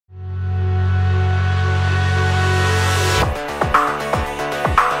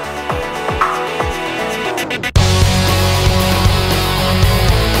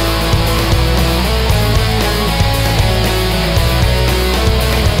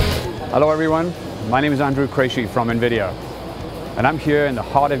Hello everyone, my name is Cresci from Nvidia, and I'm here in the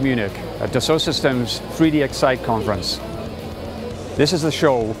heart of Munich at Dassault Systèmes 3D Excite conference. This is the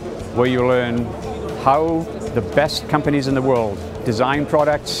show where you learn how the best companies in the world design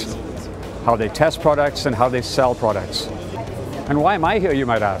products, how they test products, and how they sell products. And why am I here, you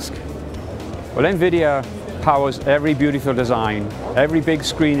might ask? Well, Nvidia powers every beautiful design, every big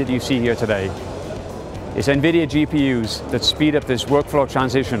screen that you see here today. It's Nvidia GPUs that speed up this workflow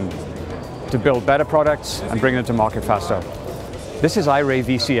transition to build better products and bring them to market faster. This is Iray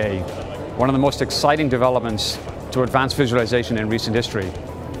VCA, one of the most exciting developments to advanced visualization in recent history.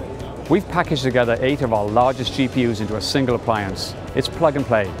 We've packaged together 8 of our largest GPUs into a single appliance. It's plug and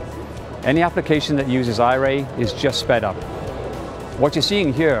play. Any application that uses Iray is just sped up. What you're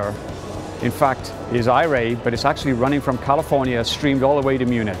seeing here, in fact, is Iray, but it's actually running from California, streamed all the way to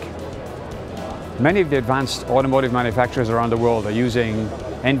Munich. Many of the advanced automotive manufacturers around the world are using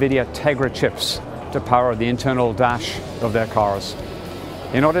Nvidia Tegra chips to power the internal dash of their cars.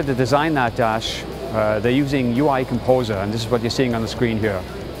 In order to design that dash, they're using UI Composer, and this is what you're seeing on the screen here.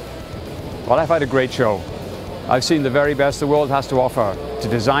 Well, I've had a great show. I've seen the very best the world has to offer to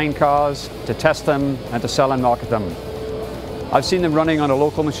design cars, to test them, and to sell and market them. I've seen them running on a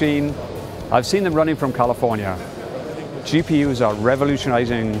local machine. I've seen them running from California. GPUs are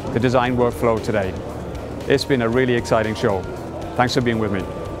revolutionizing the design workflow today. It's been a really exciting show. Thanks for being with me.